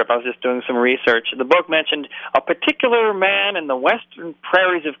on this trip. I was just doing some research. The book mentioned a particular man in the western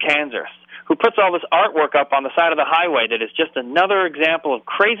prairies of Kansas who puts all this artwork up on the side of the highway that is just another example of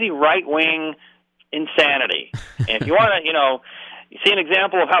crazy right-wing insanity. And if you want to, see an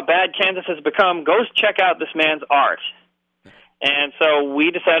example of how bad Kansas has become, go check out this man's art. And so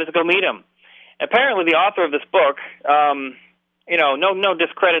we decided to go meet him. Apparently the author of this book, no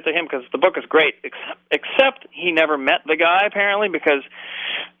discredit to him because the book is great, except he never met the guy, apparently, because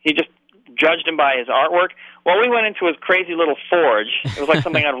he just judged him by his artwork. Well, we went into his crazy little forge. It was like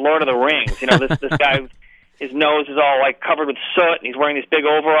something out of Lord of the Rings. You know, this guy, his nose is all like covered with soot, and he's wearing these big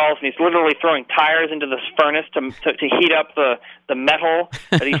overalls, and he's literally throwing tires into this furnace to heat up the metal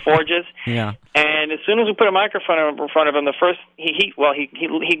that he forges. Yeah. And as soon as we put a microphone in front of him, the first he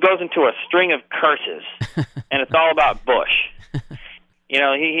goes into a string of curses, and it's all about Bush. You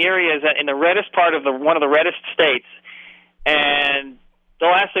know, here he is in the reddest part of one of the reddest states, and the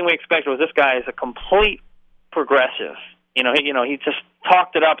last thing we expected was this guy is a complete progressive. He just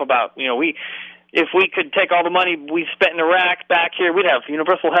talked it up about, if we could take all the money we spent in Iraq back here, we'd have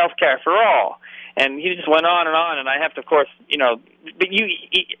universal health care for all. And he just went on, and I have to, of course, but you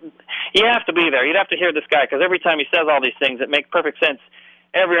have to be there. You'd have to hear this guy, because every time he says all these things, it makes perfect sense.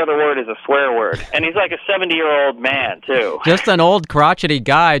 Every other word is a swear word. And he's like a 70-year-old man, too. Just an old crotchety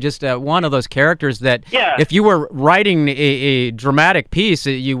guy, just one of those characters that if you were writing a dramatic piece,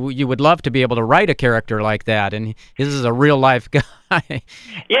 you would love to be able to write a character like that. And this is a real-life guy.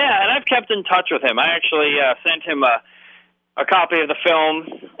 Yeah, and I've kept in touch with him. I actually sent him a copy of the film,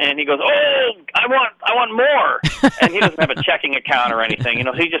 and he goes, "Oh, I want more." And he doesn't have a checking account or anything.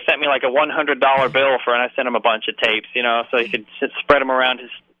 He just sent me like a $100 bill and I sent him a bunch of tapes, so he could spread them around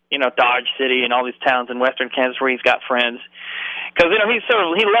his, Dodge City and all these towns in western Kansas where he's got friends. Because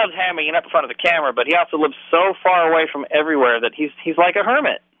he loves hamming it up in front of the camera, but he also lives so far away from everywhere that he's like a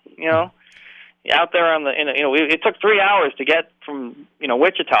hermit, out there it took 3 hours to get from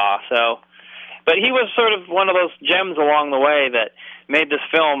Wichita, so. But he was sort of one of those gems along the way that made this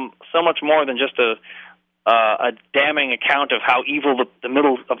film so much more than just a damning account of how evil the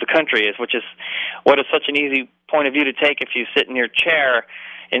middle of the country is, which is what is such an easy point of view to take if you sit in your chair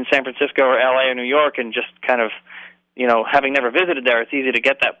in San Francisco or L.A. or New York and just kind of, having never visited there, it's easy to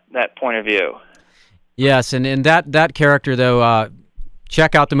get that point of view. Yes, and that character, though,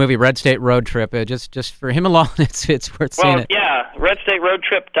 check out the movie Red State Road Trip. Just for him alone, it's worth seeing it. Well, yeah,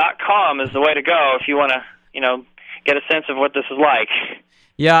 redstateroadtrip.com is the way to go if you want to, get a sense of what this is like.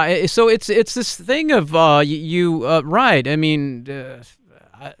 Yeah, so it's this thing of right. I mean,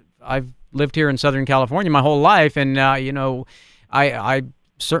 I've lived here in Southern California my whole life, and I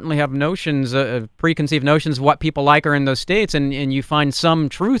certainly have preconceived notions of what people like are in those states, and you find some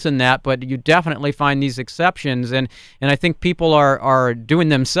truth in that, but you definitely find these exceptions, and I think people are doing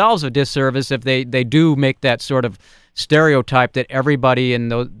themselves a disservice if they do make that sort of stereotype that everybody in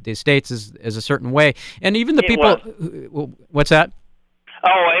the states is a certain way, and even the people. What's that?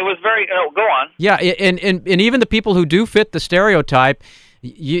 Oh, it was very. Oh, go on. Yeah, and even the people who do fit the stereotype,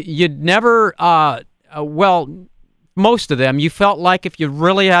 you'd never. Most of them, you felt like if you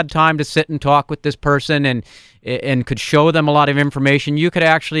really had time to sit and talk with this person and could show them a lot of information, you could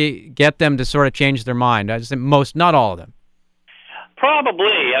actually get them to sort of change their mind. I say most, not all of them.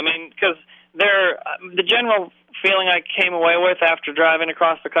 Probably. I mean, because the general feeling I came away with after driving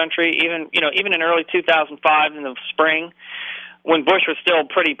across the country, even in early 2005 in the spring, when Bush was still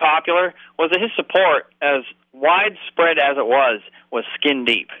pretty popular, was that his support, as widespread as it was skin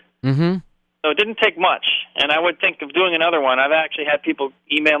deep. Mm-hmm. So it didn't take much, and I would think of doing another one. I've actually had people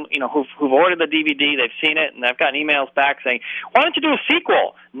email, who've ordered the DVD, they've seen it, and I've gotten emails back saying, "Why don't you do a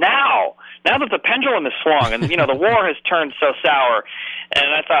sequel now that the pendulum is swung and the war has turned so sour?" And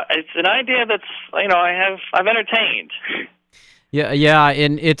I thought it's an idea that's I've entertained. Yeah,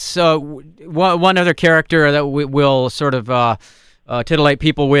 and it's one other character that we'll sort of titillate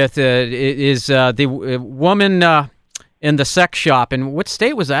people with is the woman. In the sex shop. And what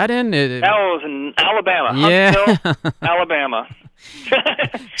state was that in? That was in Alabama. Yeah. Huntsville, Alabama.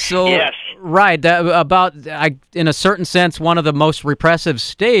 So, yes. Right. In a certain sense, one of the most repressive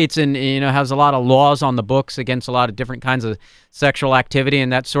states and, has a lot of laws on the books against a lot of different kinds of sexual activity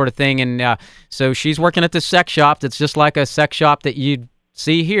and that sort of thing. And so she's working at this sex shop that's just like a sex shop that you'd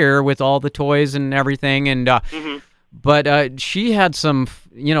see here with all the toys and everything. And mm-hmm. But she had some,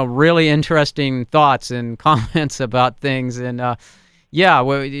 really interesting thoughts and comments about things. And, you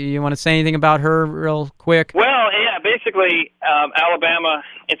want to say anything about her real quick? Well, yeah, basically, Alabama,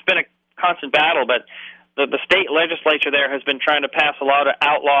 it's been a constant battle, but the state legislature there has been trying to pass a law to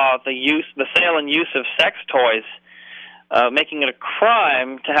outlaw the sale and use of sex toys, making it a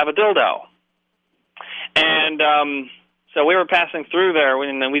crime to have a dildo. And so we were passing through there,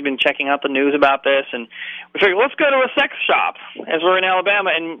 and we've been checking out the news about this, and we figured, let's go to a sex shop as we're in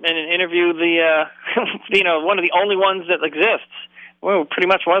Alabama and interview the, one of the only ones that exists. Well, pretty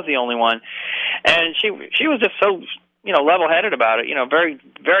much was the only one. And she was just so, level-headed about it, very,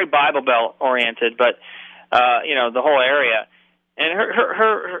 very Bible Belt oriented, but, the whole area.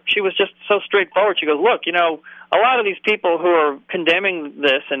 And she was just so straightforward. She goes, look, a lot of these people who are condemning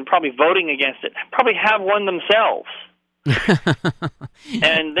this and probably voting against it probably have one themselves.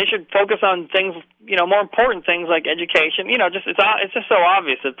 And they should focus on things, more important things like education. It's just so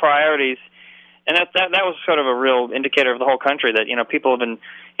obvious that priorities, and that was sort of a real indicator of the whole country that people have been,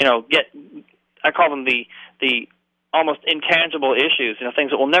 I call them the almost intangible issues, things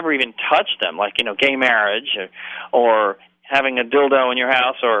that will never even touch them, like gay marriage or having a dildo in your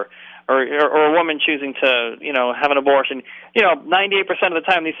house or a woman choosing to have an abortion. 98% of the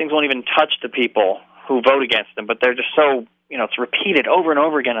time these things won't even touch the people who vote against them, but they're just so it's repeated over and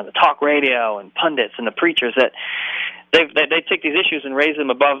over again on the talk radio and pundits and the preachers that they take these issues and raise them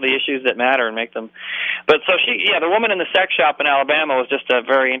above the issues that matter and make them. But so the woman in the sex shop in Alabama was just a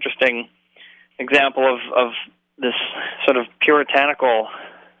very interesting example of this sort of puritanical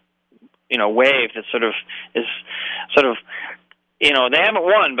wave that sort of is sort of they haven't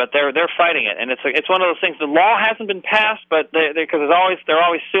won, but they're fighting it, and it's one of those things. The law hasn't been passed, but because they're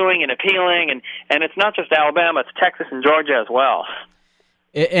always suing and appealing, and it's not just Alabama; it's Texas and Georgia as well.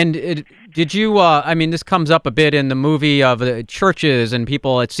 And did you? This comes up a bit in the movie of churches and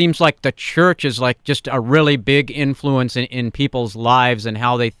people. It seems like the church is like just a really big influence in people's lives and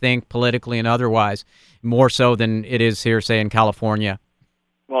how they think politically and otherwise, more so than it is here, say, in California.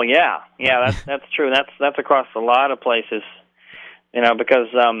 Well, yeah, that's true. That's across a lot of places. Because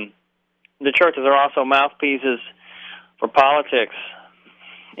the churches are also mouthpieces for politics,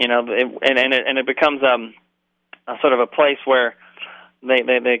 and it becomes a sort of a place where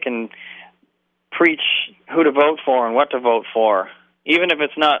they can preach who to vote for and what to vote for, even if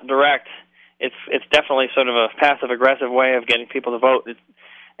it's not direct. It's definitely sort of a passive aggressive way of getting people to vote,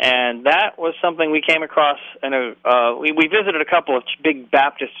 and that was something we came across. And we visited a couple of big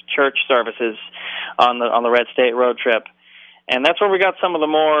Baptist church services on the Red State road trip. And that's where we got some of the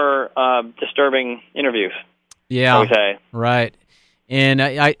more disturbing interviews. Yeah, shall we say. Right. And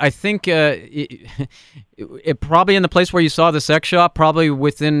I think it probably in the place where you saw the sex shop, probably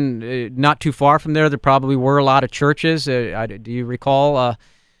within not too far from there probably were a lot of churches. Do you recall?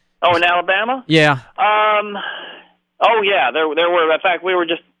 In Alabama? Yeah. Yeah, there were. In fact, we were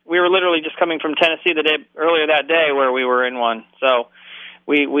literally just coming from Tennessee earlier that day where we were in one. So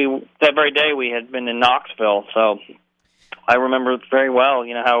we that very day we had been in Knoxville. So I remember very well,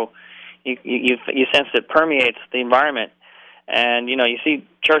 how you sense it permeates the environment, and you see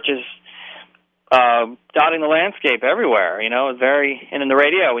churches dotting the landscape everywhere. It's very, and in the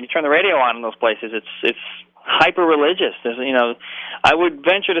radio, when you turn the radio on in those places, it's hyper religious. There's, I would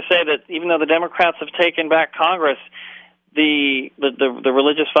venture to say that even though the Democrats have taken back Congress, the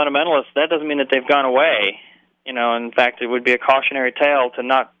religious fundamentalists, that doesn't mean that they've gone away. In fact, it would be a cautionary tale to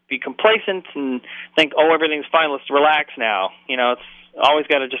not be complacent and think, everything's fine, let's relax now. It's always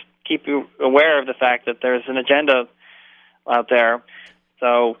got to just keep you aware of the fact that there's an agenda out there.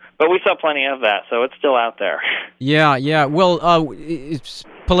 So, but we saw plenty of that, so it's still out there. Yeah. Well, it's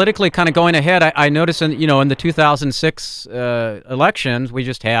politically kind of going ahead. I noticed in the 2006 elections we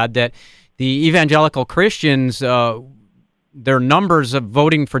just had that the evangelical Christians, their numbers of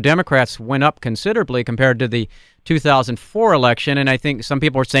voting for Democrats went up considerably compared to the 2004 election, and I think some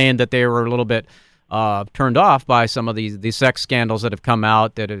people are saying that they were a little bit turned off by some of these sex scandals that have come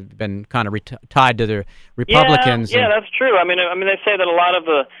out that have been kind of tied to the Republicans. Yeah, that's true. I mean, they say that a lot of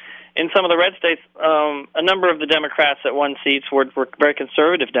in some of the red states, a number of the Democrats that won seats were very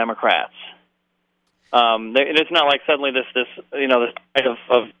conservative Democrats. It's not like suddenly this type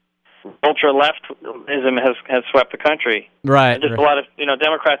of ultra-leftism has swept the country. Right. And just a lot of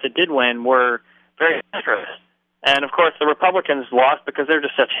Democrats that did win were very centrist. And, of course, the Republicans lost because they're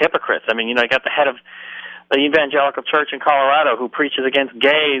just such hypocrites. I mean, you got the head of the evangelical church in Colorado who preaches against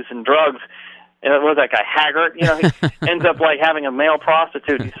gays and drugs. And it was that guy, Haggart. He ends up, having a male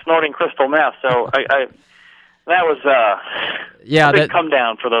prostitute. He's snorting crystal meth. So that was a big come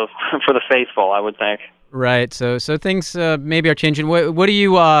down for the faithful, I would think. Right. So things maybe are changing. What do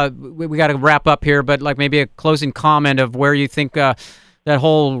you? We got to wrap up here, but maybe a closing comment of where you think that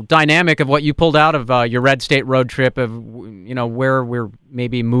whole dynamic of what you pulled out of your Red State road trip of where we're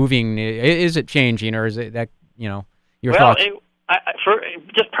maybe moving. Is it changing, or is it that your thoughts?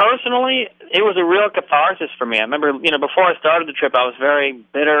 Just personally, it was a real catharsis for me. I remember before I started the trip, I was very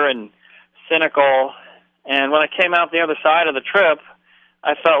bitter and cynical, and when I came out the other side of the trip,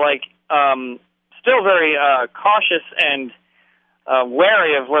 I felt like. Still very cautious and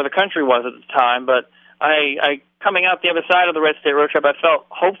wary of where the country was at the time, but I coming out the other side of the Red State road trip, I felt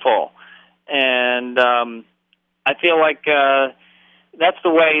hopeful, and I feel like that's the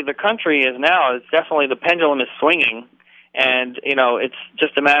way the country is now. It's definitely the pendulum is swinging, and it's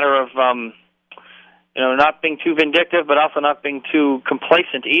just a matter of not being too vindictive, but also not being too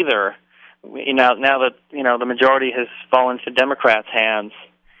complacent either. Now that the majority has fallen to Democrats' hands.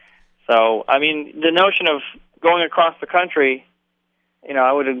 So, I mean, the notion of going across the country,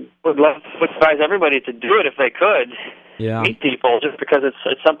 I would advise everybody to do it if they could. Yeah. Meet people, just because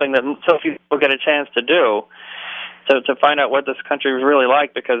it's something that so few people get a chance to do. To find out what this country is really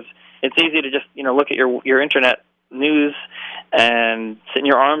like, because it's easy to just look at your internet news and sit in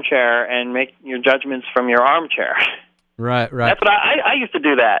your armchair and make your judgments from your armchair. Right. That's what I used to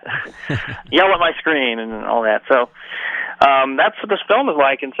do, that. Yell at my screen and all that. So that's what this film is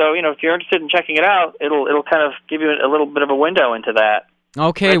like. And so, if you're interested in checking it out, it'll kind of give you a little bit of a window into that.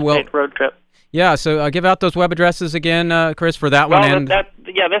 Okay, Red State Road Trip. Yeah, so give out those web addresses again, Chris, for that one. This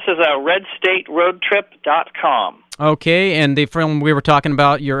is redstateroadtrip.com. Okay, and the film we were talking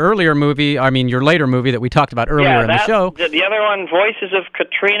about, your later movie that we talked about earlier in the show. The other one,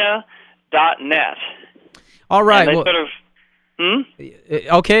 voicesofkatrina.net. All right. And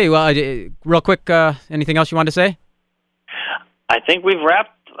Okay, well, real quick, anything else you wanted to say? I think we've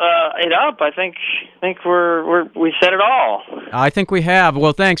wrapped it up. I think we said it all. I think we have.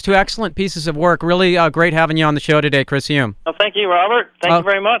 Well, thanks. 2 excellent pieces of work. Really great having you on the show today, Chris Hume. Well, thank you, Robert. Thank you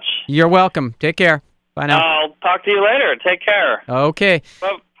very much. You're welcome. Take care. Bye now. I'll talk to you later. Take care. Okay.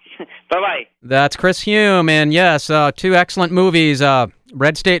 Bye-bye. That's Chris Hume, and yes, 2 excellent movies,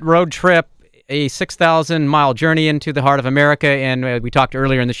 Red State Road Trip, a 6,000-mile journey into the heart of America, and we talked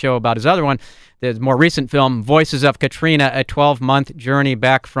earlier in the show about his other one, the more recent film, Voices of Katrina, a 12-month journey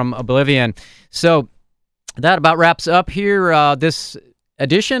back from oblivion. So that about wraps up here this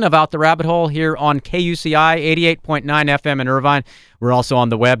edition of Out the Rabbit Hole here on KUCI 88.9 FM in Irvine. We're also on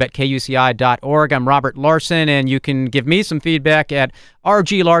the web at kuci.org. I'm Robert Larson, and you can give me some feedback at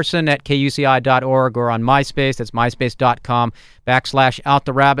rglarson@kuci.org or on MySpace. That's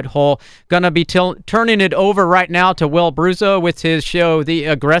myspace.com/outtherabbithole. Gonna be turning it over right now to Will Bruzzo with his show, The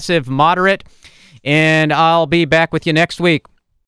Aggressive Moderate, and I'll be back with you next week.